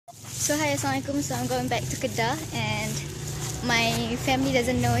So hi, assalamualaikum. So I'm going back to Kedah and my family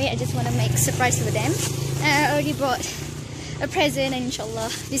doesn't know it. I just want to make a surprise for them. And I already brought a present, and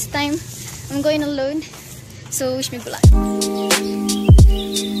inshallah this time I'm going alone. So wish me good luck.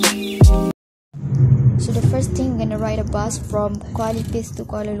 So the first thing, I'm gonna ride a bus from Kuala Lumpur to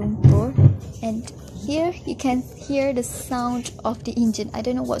Kuala Lumpur, and here you can hear the sound of the engine. I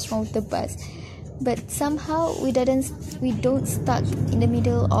don't know what's wrong with the bus, but somehow we don't stuck in the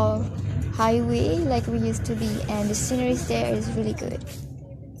middle of highway like we used to be, and the scenery there is really good.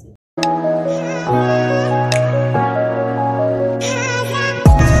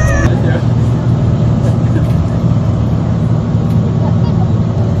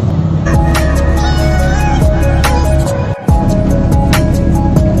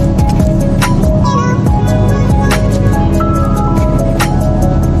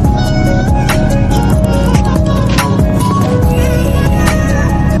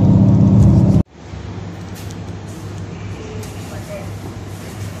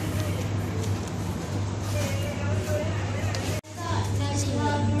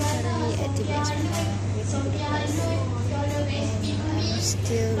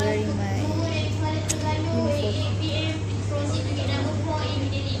 Still wearing my uniform.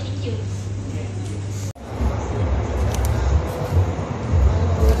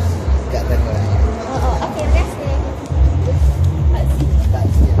 Okay, that's it. I'm currently in the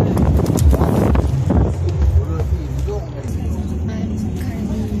bus.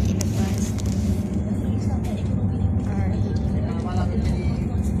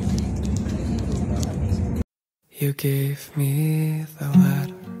 You gave me the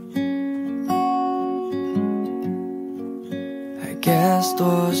letter. I guess it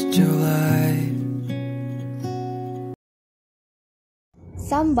was July.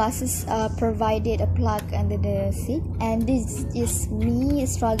 Some buses provided a plug under the seat, and this is me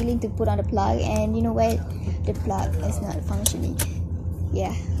struggling to put on the plug, and you know what? The plug is not functioning.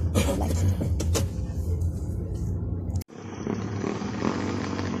 Yeah, I like it.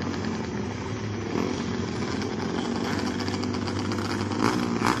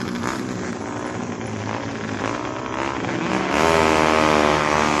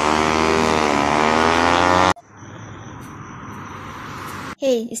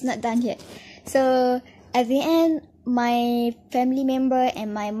 Hey, it's not done yet. So at the end, my family member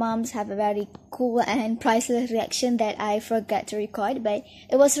and my moms have a very cool and priceless reaction that I forgot to record, but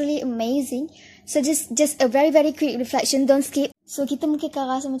it was really amazing. So just a very quick reflection, don't skip. So kita mungkin akan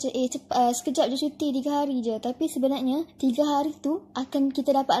rasa macam sekejap je cuti, 3 hari je. Tapi sebenarnya 3 hari tu akan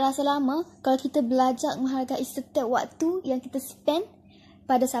kita dapat rasa lama kalau kita belajar menghargai setiap waktu yang kita spend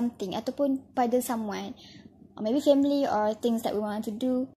pada something ataupun pada someone, or maybe family or things that we want to do.